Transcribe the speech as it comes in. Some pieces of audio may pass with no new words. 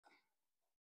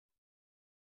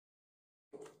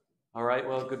All right,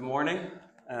 well, good morning.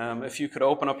 If you could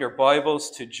open up your Bibles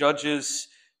to Judges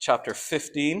chapter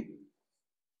 15.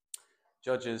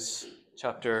 Judges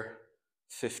chapter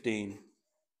 15.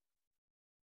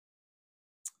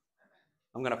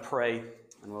 I'm going to pray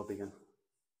and we'll begin.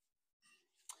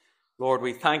 Lord,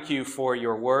 we thank you for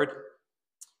your word.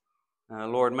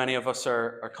 Lord, many of us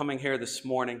are coming here this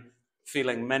morning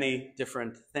feeling many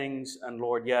different things. And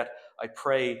Lord, yet I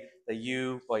pray that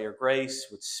you, by your grace,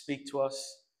 would speak to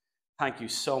us. Thank you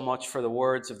so much for the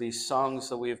words of these songs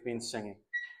that we have been singing.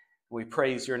 We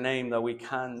praise your name that we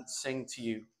can sing to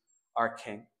you, our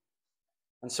King.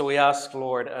 And so we ask,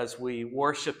 Lord, as we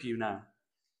worship you now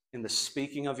in the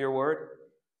speaking of your word,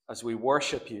 as we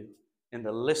worship you in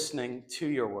the listening to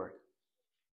your word,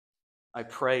 I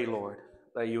pray, Lord,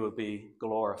 that you will be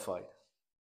glorified.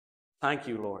 Thank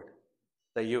you, Lord,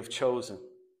 that you have chosen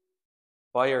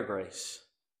by your grace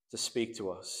to speak to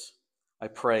us. I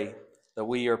pray that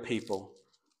we, your people,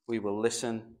 we will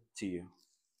listen to you.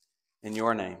 In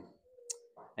your name,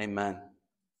 amen.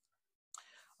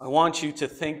 I want you to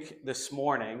think this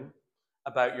morning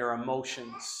about your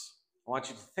emotions. I want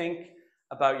you to think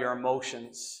about your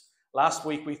emotions. Last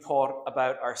week we thought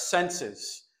about our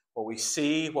senses, what we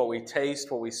see, what we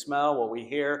taste, what we smell, what we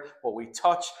hear, what we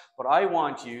touch. But I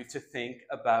want you to think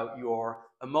about your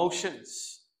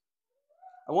emotions.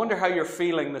 I wonder how you're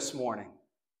feeling this morning.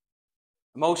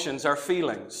 Emotions are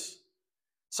feelings.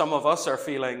 Some of us are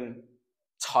feeling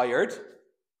tired.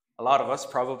 A lot of us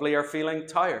probably are feeling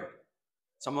tired.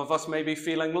 Some of us may be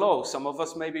feeling low. Some of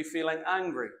us may be feeling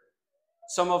angry.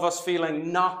 Some of us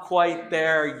feeling not quite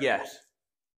there yet.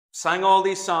 Sang all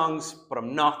these songs, but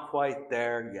I'm not quite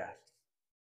there yet.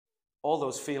 All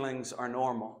those feelings are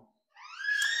normal.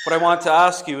 What I want to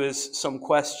ask you is some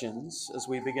questions as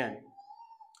we begin.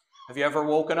 Have you ever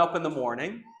woken up in the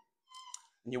morning,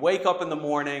 and you wake up in the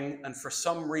morning, and for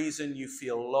some reason you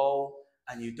feel low,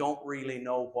 and you don't really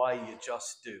know why, you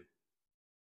just do?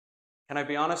 Can I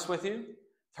be honest with you?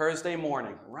 Thursday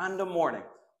morning, random morning,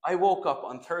 I woke up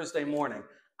on Thursday morning,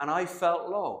 and I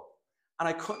felt low, and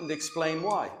I couldn't explain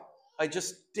why. I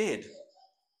just did.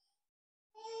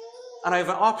 And I have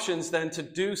options then to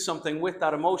do something with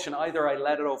that emotion. Either I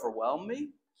let it overwhelm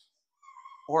me,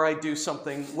 or I do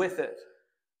something with it.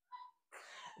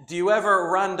 Do you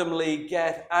ever randomly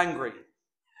get angry?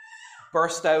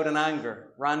 Burst out in anger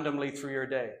randomly through your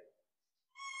day?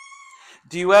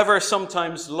 Do you ever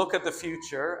sometimes look at the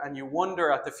future and you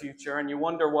wonder at the future and you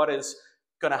wonder what is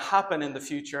going to happen in the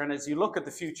future? And as you look at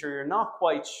the future, you're not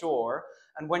quite sure.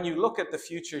 And when you look at the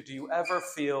future, do you ever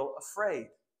feel afraid?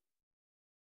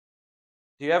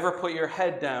 Do you ever put your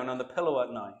head down on the pillow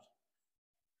at night?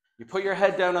 You put your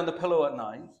head down on the pillow at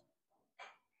night,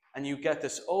 and you get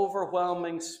this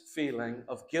overwhelming feeling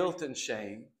of guilt and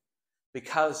shame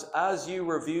because as you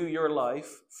review your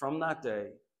life from that day,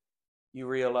 you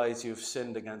realize you've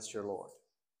sinned against your Lord.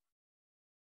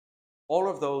 All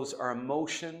of those are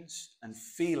emotions and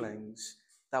feelings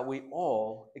that we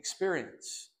all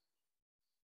experience.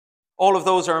 All of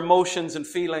those are emotions and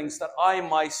feelings that I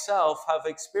myself have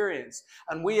experienced.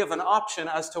 And we have an option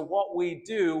as to what we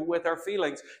do with our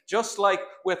feelings. Just like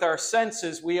with our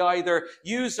senses, we either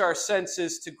use our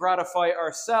senses to gratify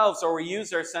ourselves or we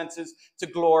use our senses to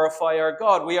glorify our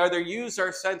God. We either use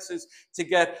our senses to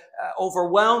get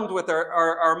overwhelmed with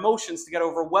our emotions, to get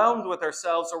overwhelmed with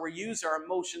ourselves, or we use our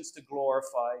emotions to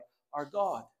glorify our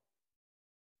God.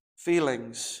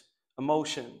 Feelings,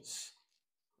 emotions.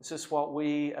 This is what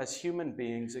we as human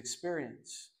beings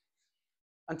experience.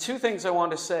 And two things I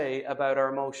want to say about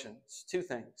our emotions. Two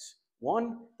things.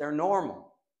 One, they're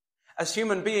normal. As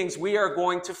human beings, we are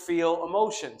going to feel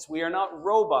emotions. We are not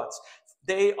robots.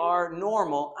 They are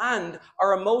normal. And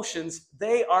our emotions,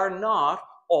 they are not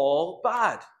all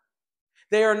bad.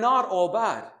 They are not all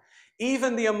bad.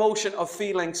 Even the emotion of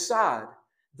feeling sad,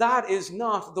 that is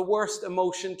not the worst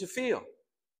emotion to feel.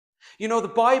 You know, the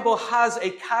Bible has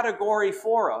a category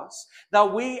for us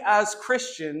that we as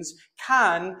Christians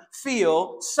can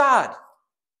feel sad.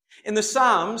 In the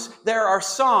Psalms, there are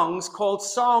songs called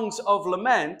Songs of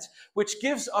Lament, which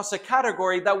gives us a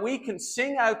category that we can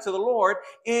sing out to the Lord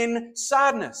in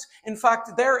sadness. In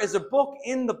fact, there is a book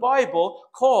in the Bible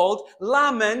called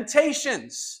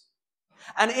Lamentations.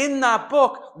 And in that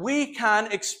book, we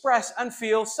can express and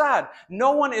feel sad.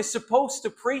 No one is supposed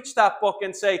to preach that book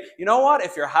and say, you know what,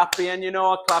 if you're happy and you know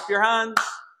what, clap your hands.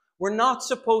 We're not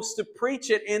supposed to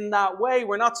preach it in that way.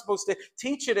 We're not supposed to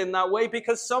teach it in that way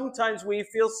because sometimes we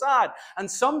feel sad. And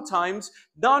sometimes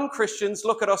non-Christians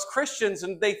look at us Christians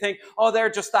and they think, oh, they're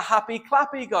just the happy,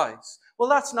 clappy guys. Well,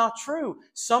 that's not true.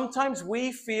 Sometimes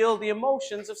we feel the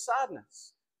emotions of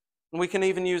sadness. And we can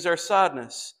even use our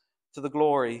sadness to the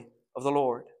glory of the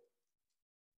Lord.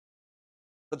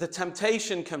 But the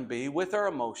temptation can be, with our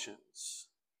emotions,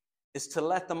 is to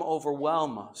let them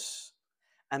overwhelm us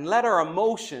and let our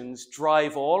emotions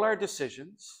drive all our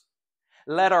decisions,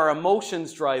 let our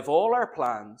emotions drive all our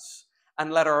plans,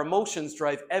 and let our emotions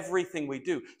drive everything we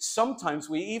do. Sometimes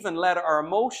we even let our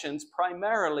emotions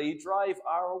primarily drive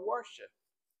our worship.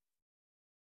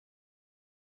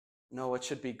 No, it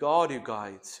should be God who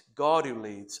guides, God who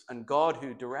leads, and God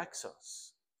who directs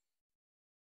us.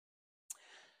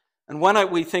 And when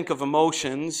we think of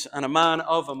emotions and a man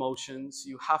of emotions,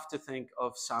 you have to think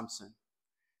of Samson.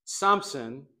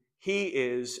 Samson, he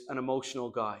is an emotional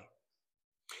guy.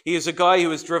 He is a guy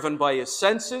who is driven by his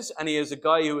senses, and he is a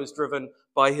guy who is driven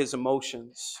by his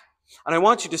emotions. And I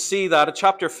want you to see that at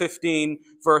chapter 15,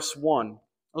 verse 1.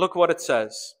 Look what it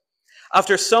says.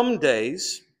 After some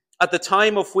days, at the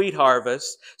time of wheat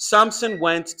harvest, Samson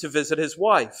went to visit his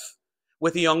wife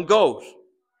with a young goat.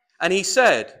 And he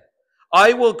said,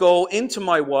 I will go into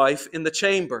my wife in the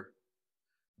chamber.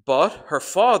 But her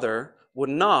father would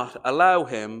not allow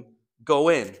him go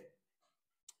in.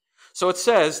 So it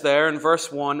says there in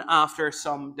verse 1, after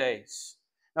some days.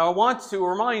 Now I want to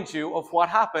remind you of what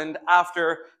happened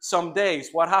after some days,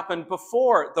 what happened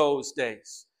before those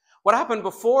days. What happened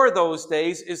before those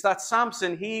days is that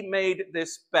Samson, he made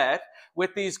this bet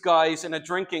with these guys in a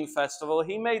drinking festival.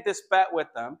 He made this bet with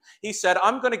them. He said,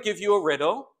 I'm going to give you a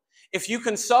riddle. If you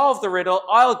can solve the riddle,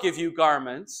 I'll give you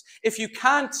garments. If you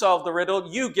can't solve the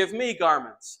riddle, you give me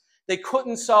garments. They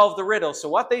couldn't solve the riddle. So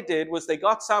what they did was they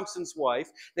got Samson's wife.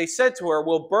 They said to her,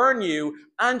 we'll burn you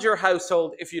and your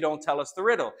household if you don't tell us the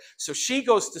riddle. So she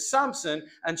goes to Samson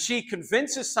and she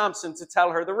convinces Samson to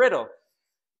tell her the riddle.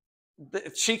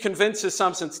 She convinces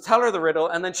Samson to tell her the riddle,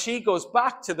 and then she goes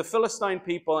back to the Philistine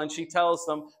people and she tells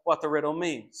them what the riddle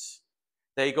means.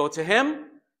 They go to him,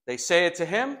 they say it to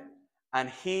him,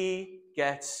 and he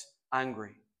gets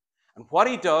angry. And what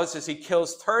he does is he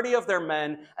kills 30 of their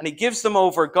men and he gives them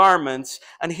over garments.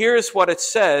 And here's what it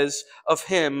says of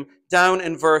him down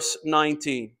in verse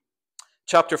 19.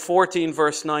 Chapter 14,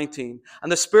 verse 19.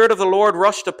 And the Spirit of the Lord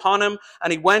rushed upon him,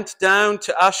 and he went down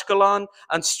to Ashkelon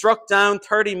and struck down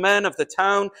 30 men of the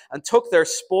town and took their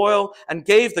spoil and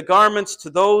gave the garments to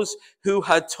those who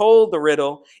had told the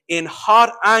riddle. In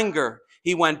hot anger,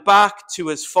 he went back to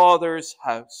his father's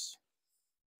house.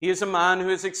 He is a man who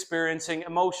is experiencing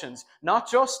emotions, not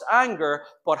just anger,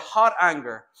 but hot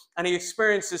anger. And he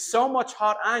experiences so much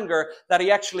hot anger that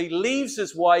he actually leaves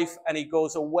his wife and he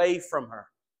goes away from her.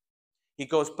 He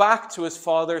goes back to his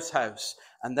father's house.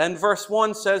 And then verse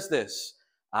 1 says this,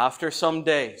 after some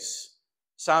days,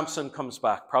 Samson comes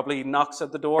back. Probably knocks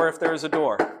at the door if there is a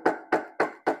door.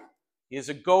 He has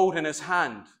a goat in his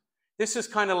hand. This is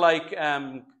kind of like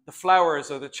the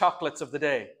flowers or the chocolates of the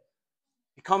day.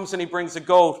 He comes and he brings a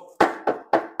goat.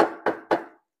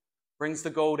 Brings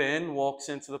the goat in, walks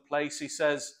into the place. He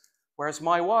says, where's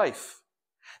my wife?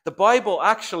 The Bible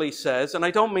actually says, and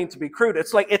I don't mean to be crude,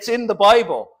 it's in the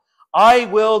Bible. I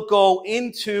will go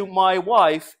into my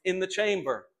wife in the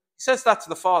chamber. He says that to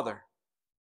the father.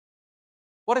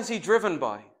 What is he driven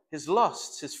by? His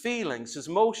lusts, his feelings, his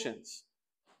emotions.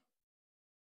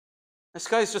 This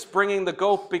guy's just bringing the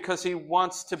goat because he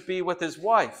wants to be with his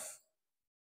wife.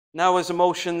 Now his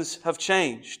emotions have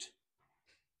changed.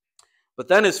 But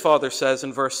then his father says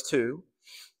in verse 2,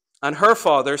 and her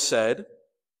father said,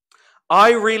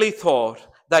 I really thought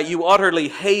that you utterly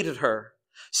hated her,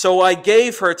 so I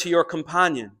gave her to your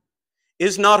companion.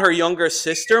 Is not her younger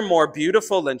sister more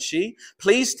beautiful than she?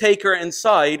 Please take her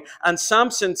inside. And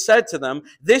Samson said to them,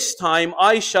 this time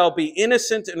I shall be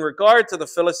innocent in regard to the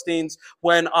Philistines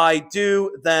when I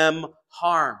do them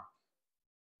harm.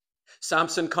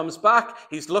 Samson comes back.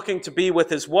 He's looking to be with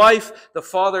his wife. The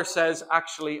father says,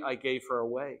 actually, I gave her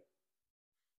away.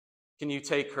 Can you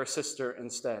take her sister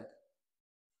instead?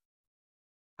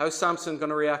 How's Samson going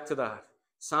to react to that?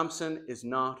 Samson is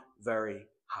not very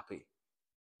happy.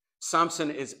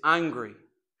 Samson is angry.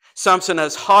 Samson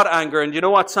has hot anger. And you know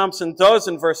what Samson does?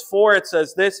 In verse 4, it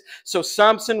says this, so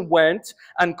Samson went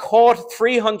and caught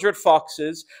 300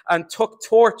 foxes and took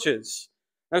torches.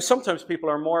 Now, sometimes people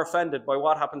are more offended by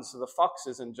what happens to the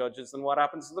foxes in Judges than what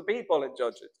happens to the people in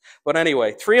Judges. But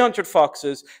anyway, 300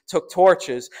 foxes took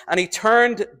torches, and he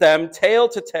turned them tail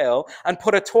to tail and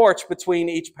put a torch between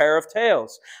each pair of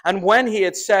tails. And when he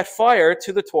had set fire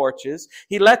to the torches,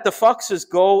 he let the foxes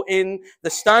go in the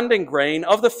standing grain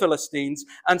of the Philistines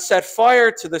and set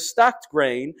fire to the stacked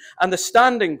grain and the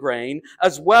standing grain,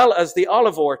 as well as the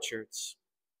olive orchards.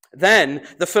 Then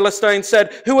the Philistines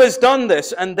said, "Who has done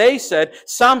this?" And they said,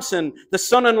 "Samson, the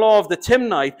son-in-law of the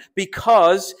Timnite,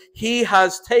 because he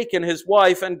has taken his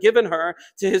wife and given her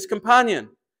to his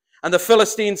companion." And the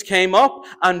Philistines came up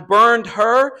and burned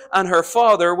her and her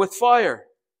father with fire.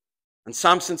 And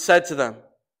Samson said to them,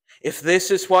 "If this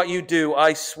is what you do,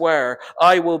 I swear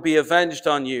I will be avenged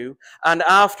on you, and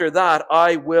after that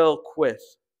I will quit."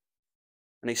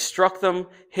 And he struck them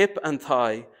hip and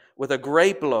thigh with a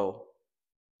great blow.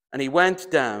 And he went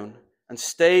down and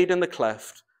stayed in the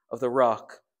cleft of the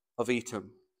rock of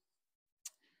Etam.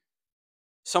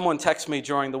 Someone texted me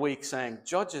during the week saying,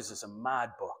 Judges is a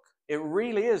mad book. It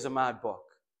really is a mad book.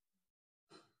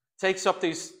 Takes up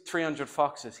these 300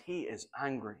 foxes. He is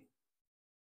angry.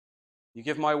 You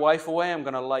give my wife away, I'm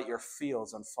going to light your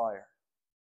fields on fire.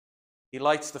 He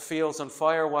lights the fields on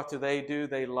fire. What do?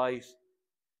 They light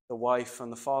the wife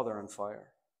and the father on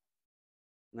fire.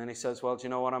 And then he says, well, do you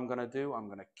know what I'm going to do? I'm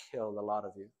going to kill the lot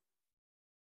of you.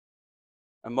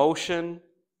 Emotion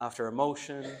after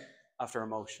emotion after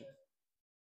emotion.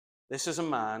 This is a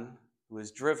man who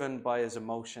is driven by his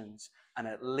emotions, and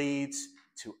it leads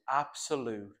to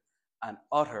absolute and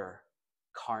utter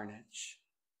carnage.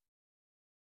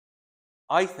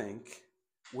 I think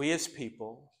we as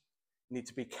people need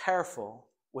to be careful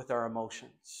with our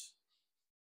emotions.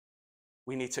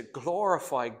 We need to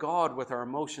glorify God with our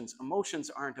emotions.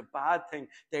 Emotions aren't a bad thing.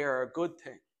 They are a good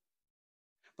thing.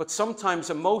 But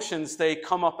sometimes emotions, they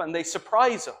come up and they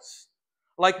surprise us.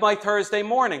 Like my Thursday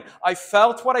morning. I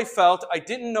felt what I felt. I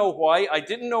didn't know why. I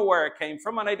didn't know where it came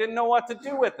from. And I didn't know what to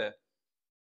do with it.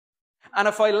 And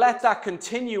if I let that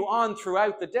continue on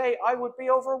throughout the day, I would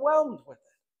be overwhelmed with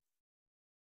it.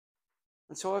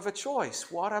 And so I have a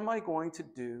choice. What am I going to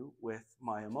do with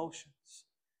my emotions?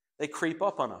 They creep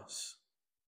up on us.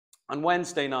 On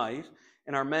Wednesday night,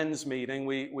 in our men's meeting,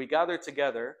 we gathered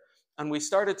together and we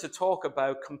started to talk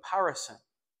about comparison.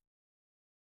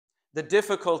 The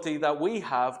difficulty that we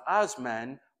have as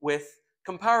men with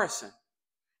comparison.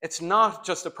 It's not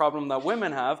just a problem that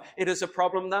women have, it is a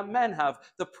problem that men have.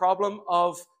 The problem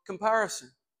of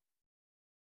comparison.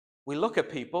 We look at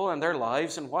people and their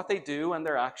lives and what they do and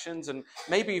their actions, and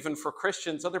maybe even for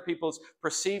Christians, other people's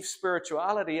perceived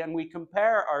spirituality, and we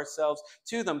compare ourselves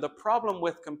to them. The problem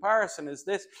with comparison is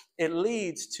this: it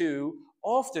leads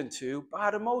often to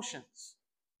bad emotions.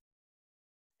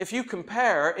 If you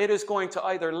compare, it is going to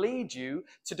either lead you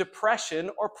to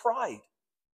depression or pride.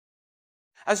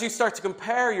 As you start to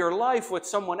compare your life with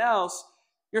someone else,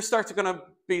 you're going to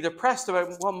be depressed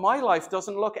about, well, my life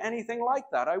doesn't look anything like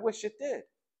that. I wish it did.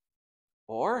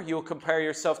 Or you'll compare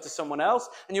yourself to someone else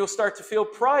and you'll start to feel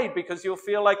pride because you'll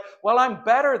feel like, well, I'm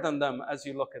better than them as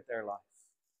you look at their life.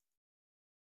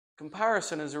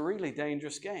 Comparison is a really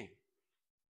dangerous game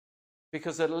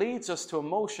because it leads us to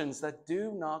emotions that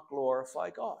do not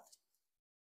glorify God.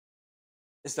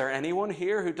 Is there anyone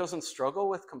here who doesn't struggle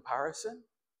with comparison?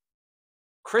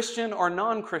 Christian or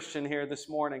non-Christian here this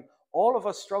morning, all of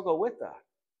us struggle with that.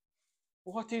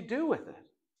 What do you do with it?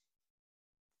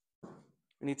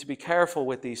 We need to be careful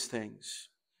with these things.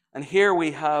 And here we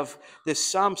have this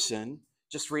Samson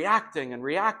just reacting and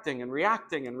reacting and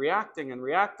reacting and reacting and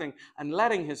reacting and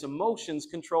letting his emotions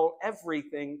control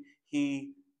everything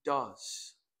he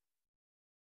does.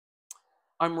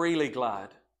 I'm really glad,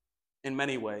 in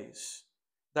many ways,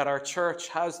 that our church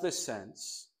has this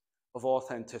sense of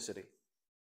authenticity.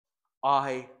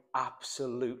 I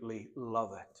absolutely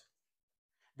love it.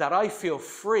 That I feel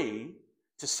free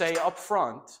to say up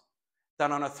front that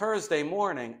on a Thursday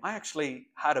morning, I actually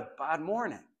had a bad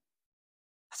morning.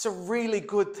 That's a really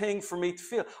good thing for me to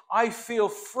feel. I feel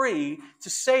free to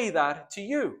say that to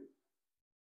you.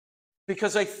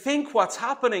 Because I think what's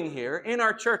happening here in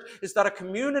our church is that a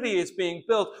community is being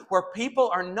built where people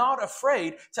are not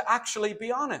afraid to actually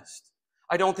be honest.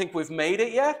 I don't think we've made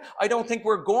it yet. I don't think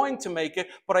we're going to make it,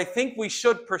 but I think we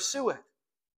should pursue it.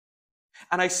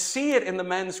 And I see it in the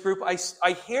men's group.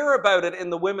 I hear about it in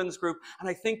the women's group. And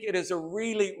I think it is a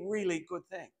really, really good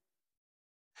thing.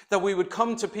 That we would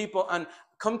come to people and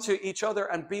come to each other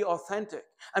and be authentic.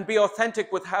 And be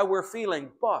authentic with how we're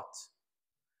feeling. But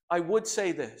I would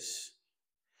say this.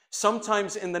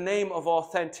 Sometimes in the name of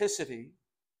authenticity,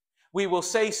 we will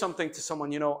say something to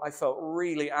someone, I felt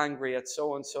really angry at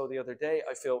so-and-so the other day.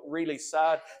 I felt really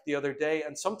sad the other day.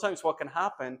 And sometimes what can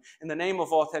happen in the name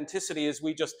of authenticity is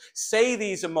we just say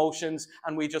these emotions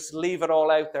and we just leave it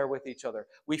all out there with each other.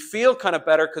 We feel kind of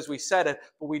better because we said it,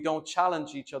 but we don't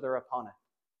challenge each other upon it.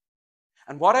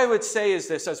 And what I would say is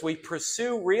this: as we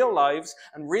pursue real lives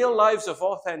and real lives of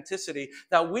authenticity,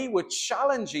 that we would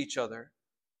challenge each other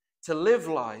to live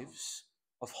lives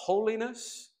of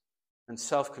holiness and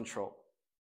self-control.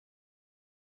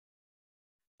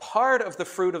 Part of the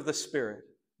fruit of the Spirit,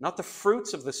 not the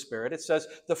fruits of the Spirit, it says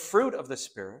the fruit of the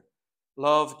Spirit,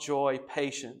 love, joy,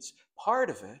 patience. Part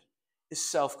of it is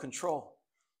self-control.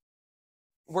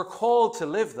 We're called to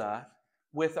live that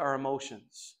with our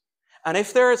emotions. And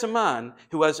if there is a man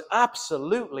who has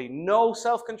absolutely no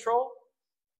self-control,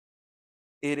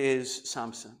 it is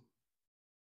Samson.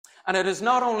 And it is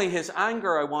not only his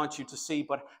anger I want you to see,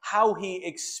 but how he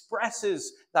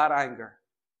expresses that anger.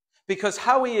 Because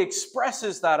how he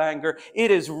expresses that anger,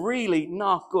 it is really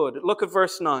not good. Look at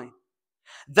verse 9.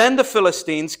 Then the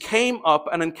Philistines came up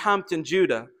and encamped in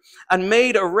Judah and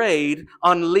made a raid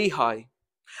on Lehi.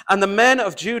 And the men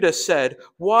of Judah said,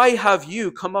 "Why have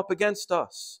you come up against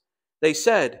us?" They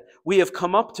said, "We have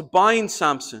come up to bind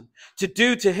Samson, to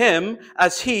do to him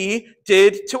as he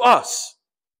did to us."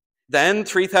 Then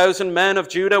 3,000 men of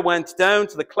Judah went down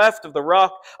to the cleft of the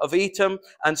rock of Etam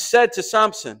and said to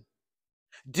Samson,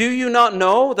 "Do you not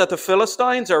know that the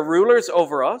Philistines are rulers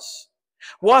over us?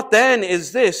 What then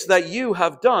is this that you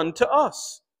have done to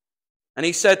us?" And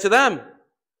he said to them,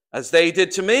 "As they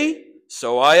did to me,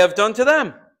 so I have done to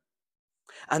them."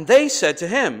 And they said to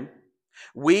him,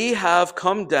 "We have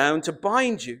come down to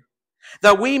bind you,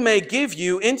 that we may give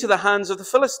you into the hands of the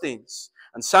Philistines."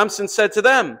 And Samson said to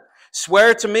them,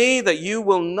 "Swear to me that you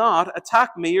will not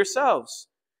attack me yourselves."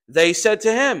 They said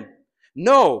to him,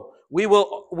 "No, we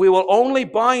will only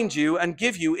bind you and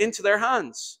give you into their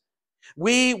hands.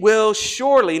 We will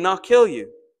surely not kill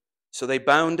you." So they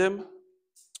bound him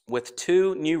with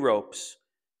 2 new ropes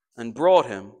and brought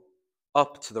him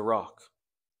up to the rock.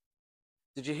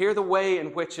 Did you hear the way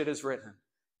in which it is written?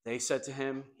 They said to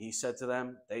him, he said to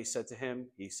them, they said to him,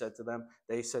 he said to them,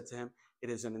 they said to him. It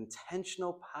is an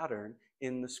intentional pattern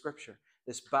in the scripture.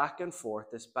 This back and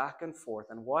forth, this back and forth.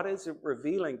 And what is it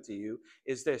revealing to you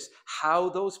is this, how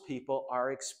those people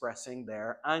are expressing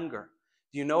their anger.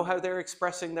 Do you know how they're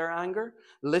expressing their anger?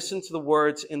 Listen to the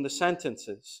words in the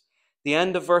sentences. The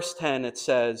end of verse 10, it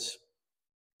says,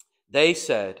 they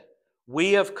said,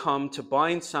 "We have come to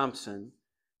bind Samson,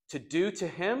 to do to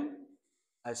him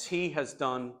as he has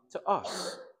done to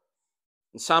us."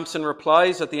 And Samson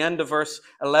replies at the end of verse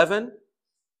 11,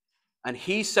 "And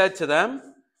he said to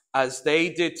them, as they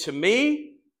did to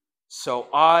me, so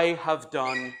I have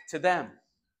done to them."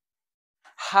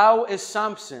 How is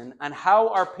Samson and how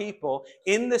are people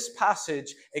in this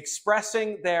passage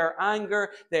expressing their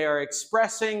anger? They are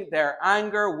expressing their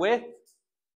anger with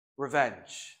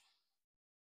revenge.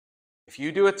 If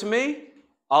you do it to me,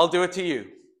 I'll do it to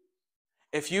you.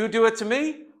 If you do it to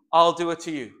me, I'll do it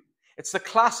to you. It's the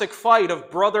classic fight of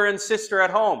brother and sister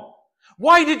at home.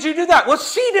 Why did you do that? Well,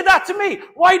 she did that to me.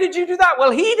 Why did you do that?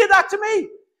 Well, he did that to me.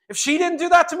 If she didn't do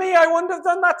that to me, I wouldn't have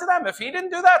done that to them. If he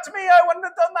didn't do that to me, I wouldn't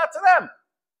have done that to them.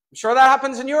 I'm sure that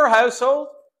happens in your household.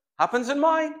 Happens in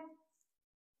mine.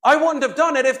 I wouldn't have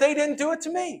done it if they didn't do it to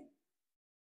me.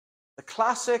 The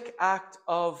classic act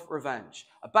of revenge.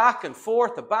 A back and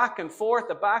forth, a back and forth,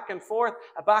 a back and forth,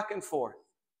 a back and forth.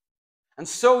 And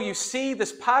so you see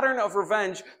this pattern of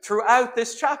revenge throughout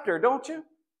this chapter, don't you?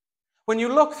 When you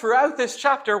look throughout this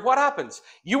chapter, what happens?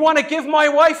 You want to give my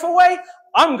wife away?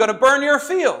 I'm going to burn your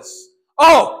fields.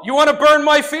 Oh, you want to burn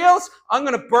my fields? I'm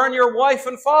going to burn your wife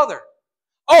and father.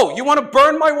 Oh, you want to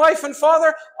burn my wife and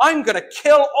father? I'm going to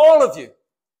kill all of you.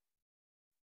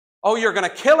 Oh, you're going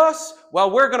to kill us? Well,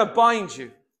 we're going to bind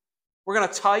you. We're going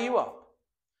to tie you up.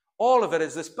 All of it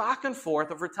is this back and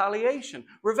forth of retaliation,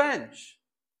 revenge.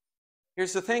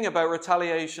 Here's the thing about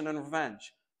retaliation and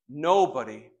revenge.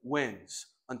 Nobody wins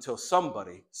until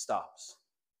somebody stops.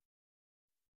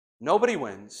 Nobody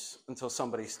wins until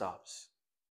somebody stops.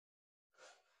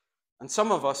 And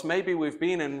some of us, maybe we've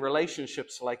been in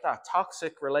relationships like that,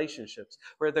 toxic relationships,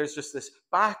 where there's just this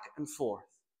back and forth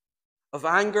of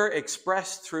anger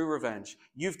expressed through revenge.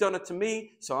 You've done it to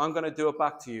me, so I'm going to do it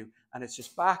back to you. And it's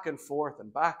just back and forth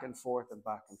and back and forth and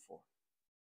back and forth.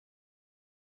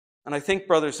 And I think,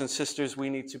 brothers and sisters,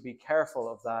 we need to be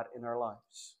careful of that in our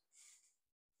lives.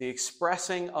 The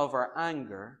expressing of our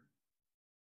anger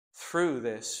through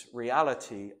this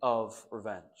reality of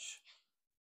revenge.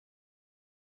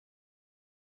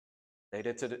 They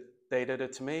did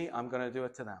it to me, I'm going to do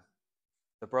it to them.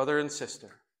 The brother and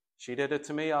sister, she did it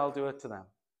to me, I'll do it to them.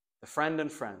 The friend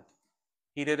and friend,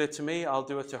 he did it to me, I'll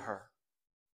do it to her.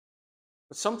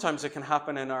 But sometimes it can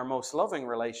happen in our most loving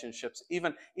relationships,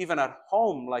 even at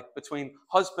home, like between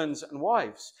husbands and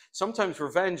wives. Sometimes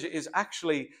revenge is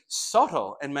actually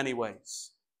subtle in many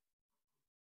ways.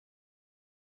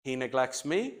 He neglects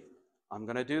me, I'm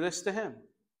going to do this to him.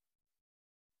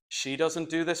 She doesn't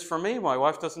do this for me, my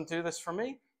wife doesn't do this for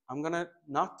me, I'm going to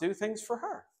not do things for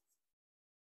her.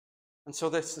 And so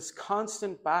there's this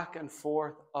constant back and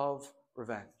forth of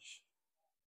revenge.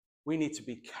 We need to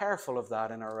be careful of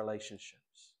that in our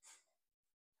relationships.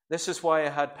 This is why I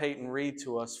had Peyton read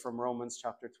to us from Romans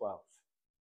chapter 12.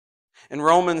 In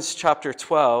Romans chapter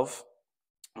 12,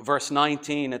 verse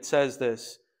 19, it says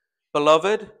this,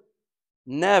 "Beloved,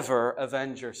 never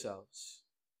avenge yourselves.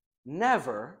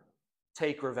 Never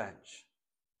take revenge.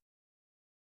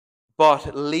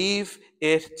 But leave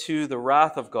it to the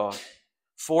wrath of God.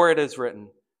 For it is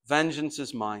written, vengeance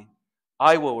is mine.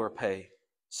 I will repay,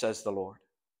 says the Lord."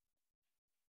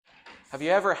 Have you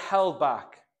ever held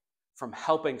back from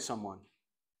helping someone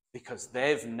because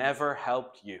they've never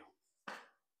helped you?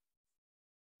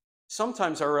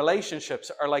 Sometimes our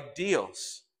relationships are like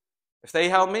deals. If they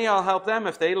help me, I'll help them.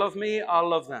 If they love me, I'll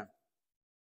love them.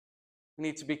 We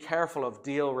need to be careful of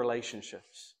deal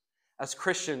relationships. As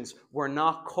Christians, we're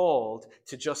not called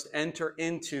to just enter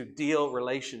into deal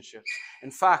relationships. In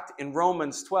fact, in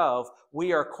Romans 12,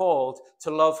 we are called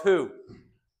to love who?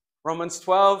 Romans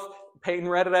 12, Peyton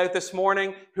read it out this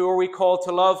morning. Who are we called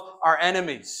to love? Our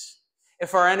enemies.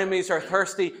 If our enemies are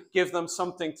thirsty, give them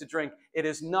something to drink. It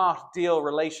is not deal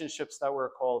relationships that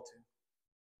we're called to.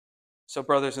 So,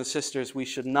 brothers and sisters, we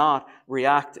should not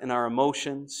react in our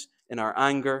emotions, in our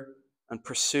anger, and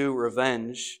pursue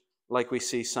revenge like we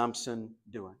see Samson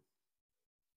doing.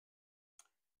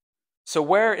 So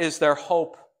where is there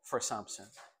hope for Samson?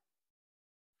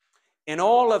 In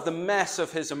all of the mess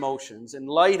of his emotions, in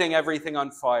lighting everything on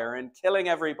fire, in killing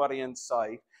everybody in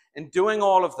sight, in doing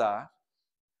all of that,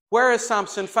 where has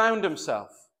Samson found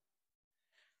himself?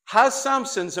 Has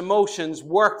Samson's emotions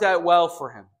worked out well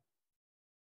for him?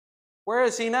 Where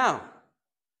is he now?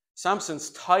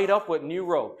 Samson's tied up with new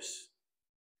ropes.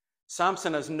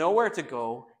 Samson has nowhere to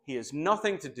go, he has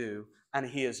nothing to do, and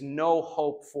he has no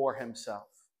hope for himself.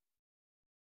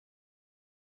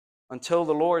 Until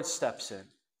the Lord steps in.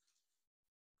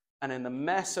 And in the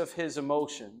mess of his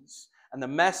emotions, and the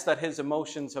mess that his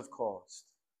emotions have caused,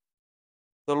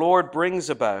 the Lord brings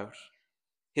about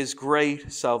his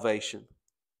great salvation.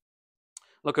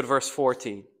 Look at verse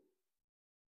 14.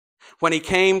 When he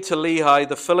came to Lehi,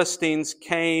 the Philistines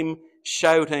came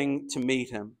shouting to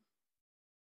meet him.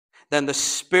 Then the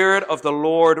Spirit of the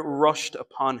Lord rushed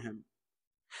upon him,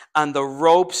 and the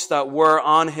ropes that were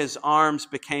on his arms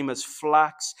became as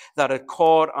flax that had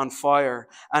caught on fire,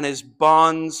 and his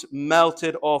bonds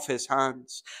melted off his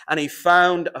hands. And he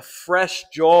found a fresh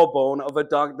jawbone of a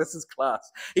donkey. This is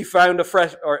class. He found a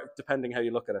fresh, or depending how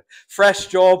you look at it, fresh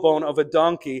jawbone of a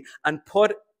donkey, and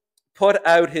put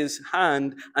out his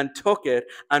hand and took it,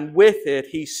 and with it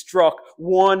he struck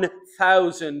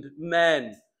 1,000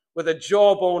 men. With a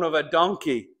jawbone of a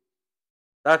donkey.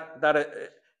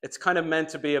 It's kind of meant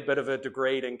to be a bit of a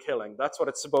degrading killing. That's what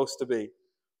it's supposed to be.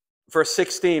 Verse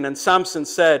 16, and Samson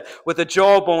said, with the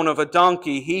jawbone of a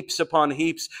donkey, heaps upon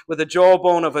heaps, with the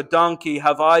jawbone of a donkey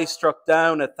have I struck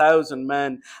down 1,000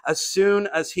 men. As soon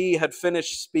as he had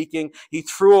finished speaking, he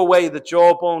threw away the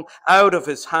jawbone out of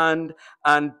his hand,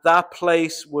 and that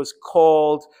place was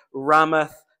called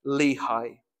Ramath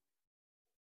Lehi.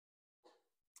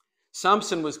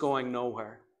 Samson was going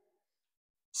nowhere.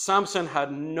 Samson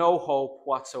had no hope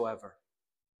whatsoever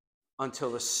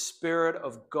until the Spirit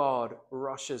of God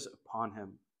rushes upon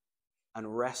him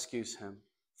and rescues him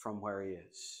from where he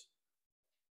is.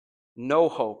 No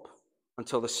hope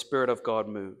until the Spirit of God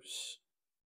moves.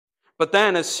 But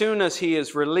then as soon as he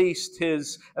is released,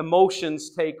 his emotions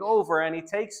take over, and he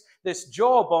takes this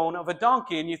jawbone of a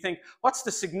donkey. And you think, what's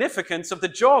the significance of the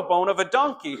jawbone of a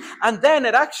donkey? And then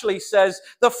it actually says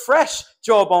the fresh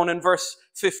jawbone in verse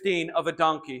 15 of a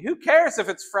donkey. Who cares if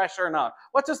it's fresh or not?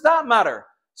 What does that matter?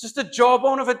 It's just a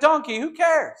jawbone of a donkey. Who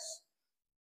cares?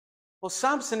 Well,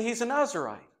 Samson, he's a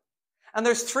Nazirite. And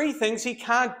there's 3 things he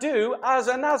can't do as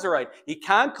a Nazirite. He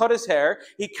can't cut his hair,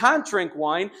 he can't drink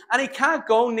wine, and he can't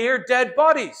go near dead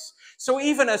bodies. So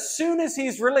even as soon as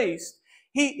he's released,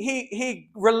 he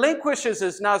relinquishes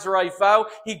his Nazirite vow.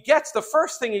 He gets the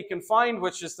first thing he can find,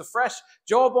 which is the fresh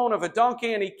jawbone of a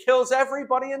donkey, and he kills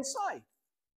everybody in sight.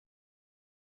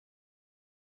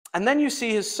 And then you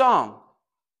see his song.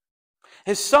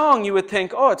 His song, you would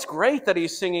think, oh, it's great that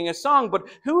he's singing a song, but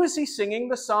who is he singing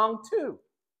the song to?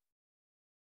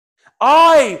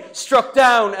 I struck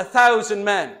down 1,000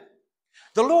 men.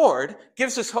 The Lord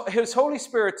gives his Holy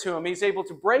Spirit to him. He's able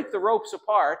to break the ropes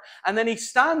apart, and then he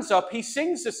stands up, he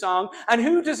sings the song, and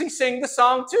who does he sing the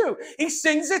song to? He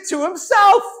sings it to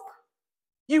himself.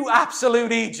 You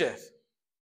absolute idiot.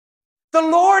 The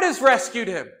Lord has rescued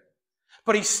him,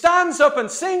 but he stands up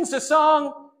and sings the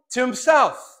song to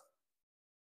himself.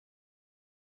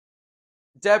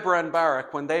 Deborah and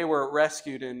Barak, when they were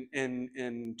rescued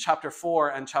in chapter 4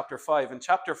 and chapter 5. In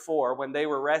chapter 4, when they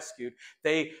were rescued,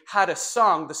 they had a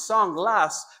song. The song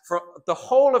lasts for the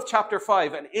whole of chapter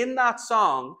 5. And in that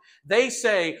song, they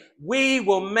say, we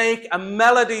will make a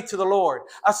melody to the Lord.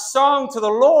 A song to the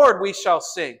Lord we shall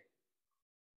sing.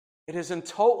 It is in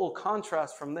total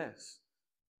contrast from this.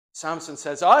 Samson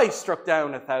says, I struck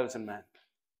down 1,000 men.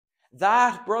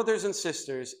 That, brothers and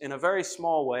sisters, in a very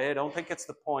small way, I don't think it's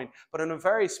the point, but in a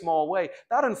very small way,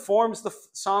 that informs the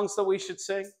songs that we should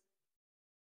sing.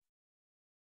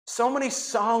 So many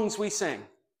songs we sing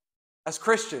as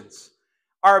Christians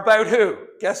are about who?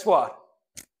 Guess what?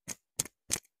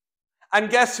 And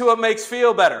guess who it makes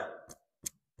feel better?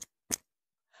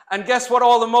 And guess what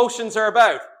all the emotions are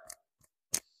about?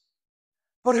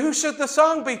 But who should the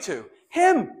song be to?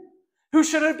 Him. Who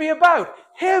should it be about?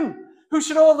 Him. Who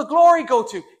should all the glory go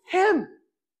to? Him.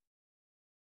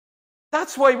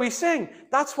 That's why we sing.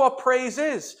 That's what praise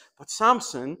is. But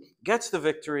Samson gets the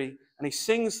victory and he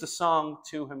sings the song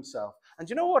to himself. And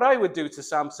you know what I would do to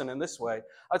Samson in this way?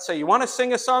 I'd say, you want to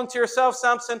sing a song to yourself,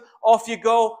 Samson? Off you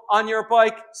go on your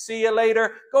bike. See you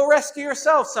later. Go rescue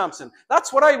yourself, Samson.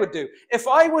 That's what I would do. If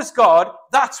I was God,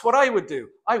 that's what I would do.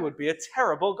 I would be a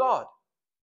terrible God.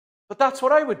 But that's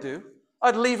what I would do.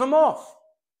 I'd leave him off.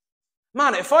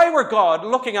 Man, if I were God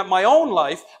looking at my own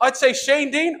life, I'd say,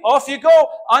 Shane Dean, off you go.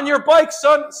 On your bike,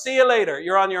 son. See you later.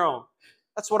 You're on your own.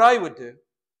 That's what I would do.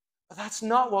 But that's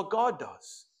not what God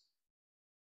does.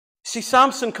 See,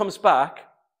 Samson comes back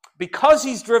because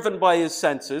he's driven by his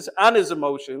senses and his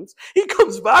emotions. He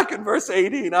comes back in verse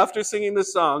 18 after singing the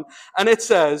song, and it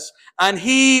says, and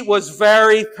he was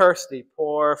very thirsty,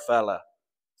 poor fella.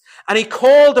 And he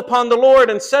called upon the Lord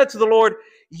and said to the Lord,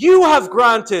 you have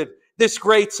granted this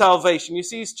great salvation. You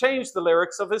see, he's changed the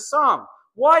lyrics of his song.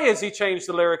 Why has he changed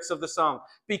the lyrics of the song?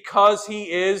 Because he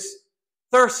is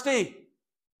thirsty.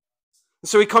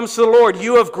 So he comes to the Lord.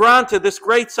 You have granted this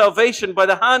great salvation by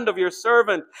the hand of your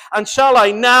servant. And shall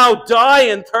I now die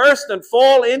in thirst and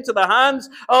fall into the hands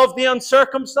of the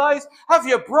uncircumcised? Have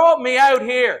you brought me out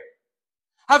here?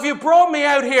 Have you brought me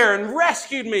out here and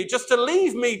rescued me just to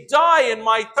leave me die in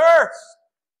my thirst?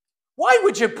 Why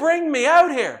would you bring me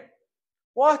out here?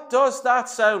 What does that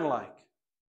sound like?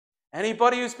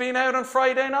 Anybody who's been out on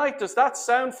Friday night, does that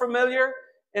sound familiar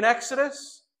in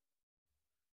Exodus?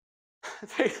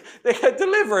 They get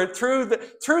delivered through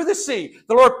the sea.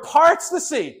 The Lord parts the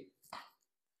sea.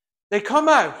 They come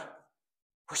out.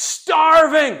 We're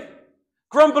starving.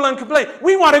 Grumble and complain.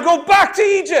 We want to go back to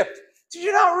Egypt. Did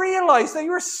you not realize that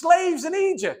you were slaves in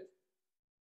Egypt?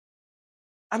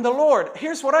 And the Lord,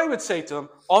 here's what I would say to them.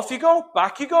 Off you go,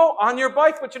 back you go, on your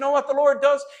bike. But you know what the Lord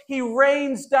does? He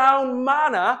rains down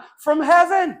manna from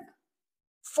heaven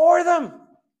for them.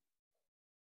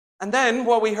 And then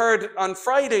what we heard on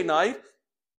Friday night,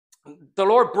 the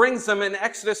Lord brings them in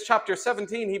Exodus chapter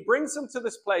 17. He brings them to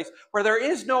this place where there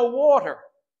is no water.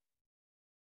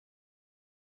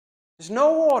 There's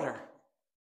no water.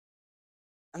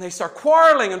 And they start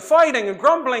quarreling and fighting and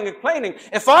grumbling and complaining.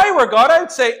 If I were God, I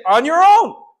would say, on your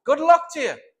own. Good luck to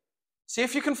you. See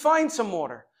if you can find some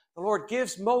water. The Lord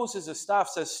gives Moses a staff,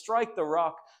 says, strike the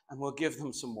rock, and we'll give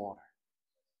them some water.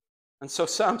 And so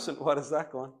Samson, what is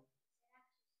that going?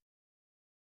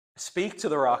 Speak to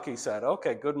the rock, he said.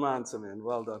 Okay, good man, Simeon.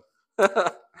 Well done.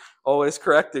 Always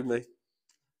correcting me.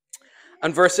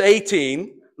 And verse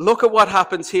 18, look at what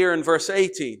happens here in verse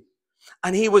 18.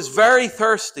 And he was very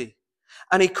thirsty.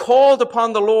 And he called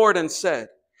upon the Lord and said,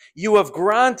 you have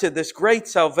granted this great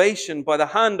salvation by the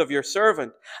hand of your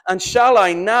servant. And shall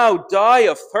I now die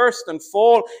of thirst and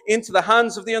fall into the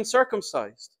hands of the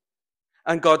uncircumcised?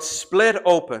 And God split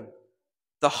open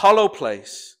the hollow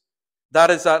place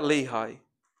that is at Lehi,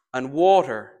 and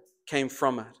water came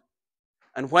from it.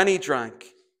 And when he drank,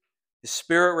 his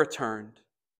spirit returned,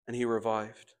 and he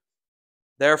revived.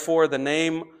 Therefore the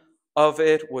name of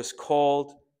it was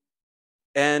called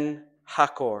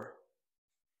En-Hakkore.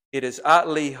 It is at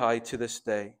Lehi to this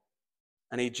day.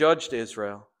 And he judged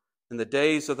Israel in the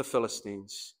days of the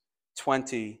Philistines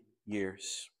 20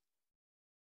 years.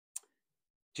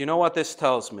 Do you know what this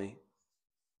tells me?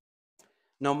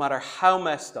 No matter how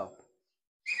messed up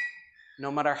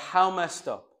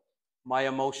my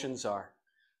emotions are,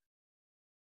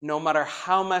 no matter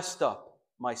how messed up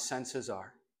my senses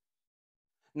are,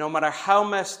 no matter how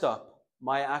messed up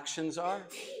my actions are,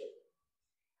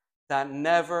 that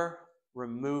never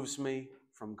removes me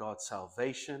from God's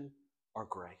salvation or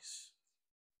grace.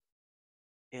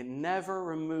 It never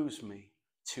removes me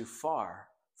too far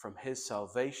from his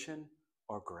salvation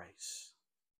or grace.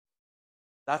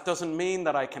 That doesn't mean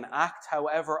that I can act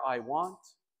however I want.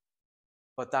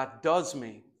 But that does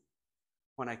mean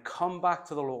when I come back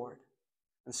to the Lord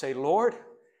and say, Lord,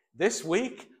 this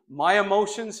week, my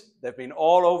emotions, they've been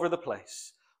all over the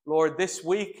place. Lord, this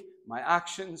week, my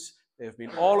actions, they've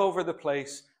been all over the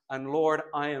place. And Lord,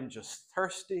 I am just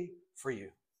thirsty for you.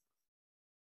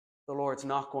 The Lord's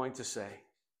not going to say,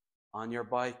 on your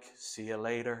bike, see you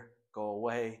later, go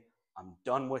away, I'm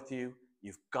done with you,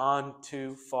 you've gone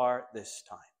too far this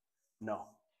time. No.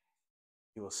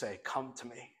 He will say, come to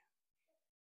me.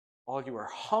 All you are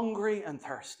hungry and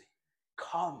thirsty,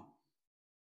 come.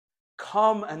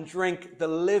 Come and drink the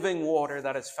living water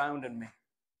that is found in me.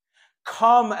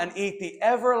 Come and eat the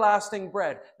everlasting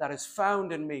bread that is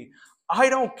found in me. I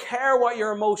don't care what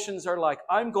your emotions are like.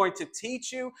 I'm going to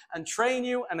teach you and train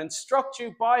you and instruct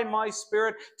you by my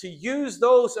Spirit to use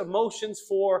those emotions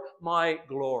for my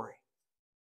glory.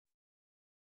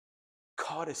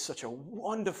 God is such a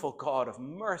wonderful God of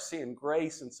mercy and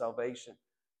grace and salvation.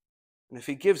 And if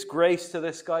he gives grace to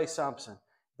this guy, Samson,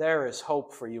 there is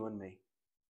hope for you and me.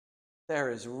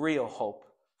 There is real hope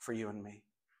for you and me.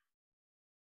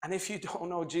 And if you don't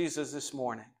know Jesus this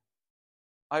morning,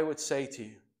 I would say to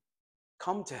you,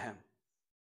 come to him.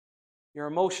 Your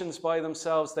emotions by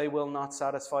themselves, they will not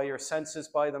satisfy. Your senses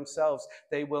by themselves,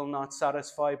 they will not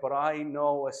satisfy. But I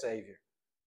know a Savior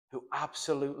who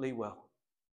absolutely will,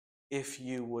 if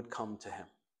you would come to him.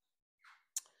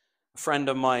 A friend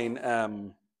of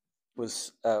mine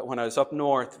was, when I was up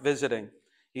north visiting,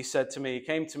 he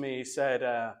came to me, he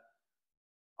said,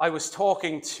 I was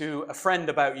talking to a friend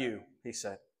about you, he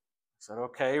said. I said,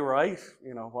 okay, right.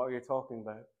 What are you talking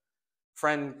about?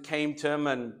 Friend came to him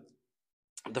and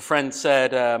the friend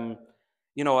said, I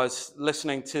was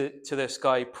listening to this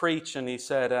guy preach, and he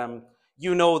said,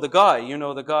 you know the guy.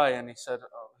 And he said,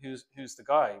 oh, who's the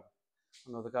guy?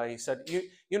 I know the guy. He said,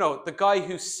 you know, the guy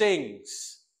who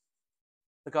sings.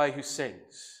 The guy who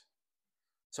sings.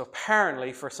 So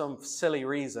apparently, for some silly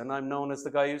reason, I'm known as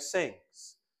the guy who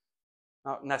sings.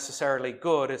 Not necessarily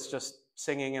good, it's just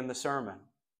singing in the sermon.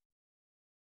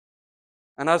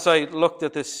 And as I looked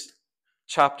at this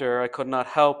chapter, I could not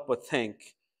help but think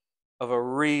of a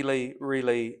really,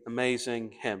 really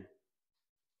amazing hymn.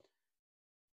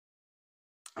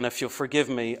 And if you'll forgive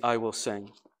me, I will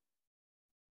sing.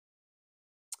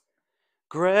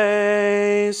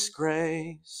 Grace,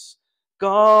 grace,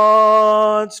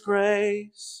 God's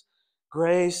grace,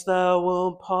 grace that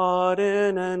will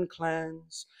pardon and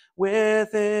cleanse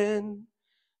within.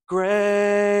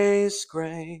 Grace,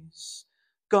 grace,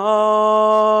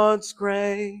 God's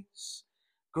grace,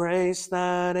 grace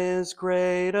that is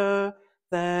greater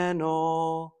than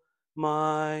all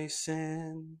my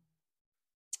sin.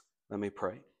 Let me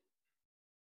pray.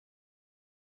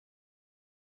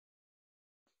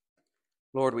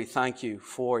 Lord, we thank you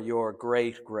for your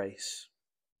great grace.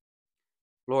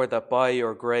 Lord, that by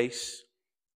your grace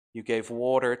you gave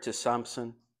water to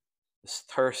Samson, this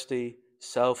thirsty,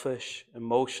 selfish,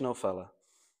 emotional fella.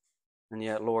 And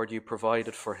yet, Lord, you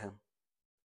provided for him.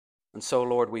 And so,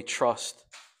 Lord, we trust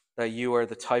that you are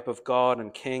the type of God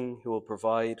and King who will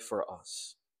provide for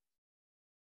us.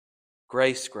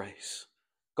 Grace, grace,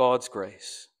 God's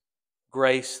grace,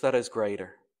 grace that is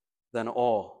greater than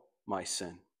all my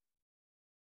sin.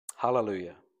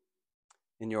 Hallelujah.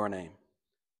 In your name,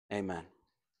 amen.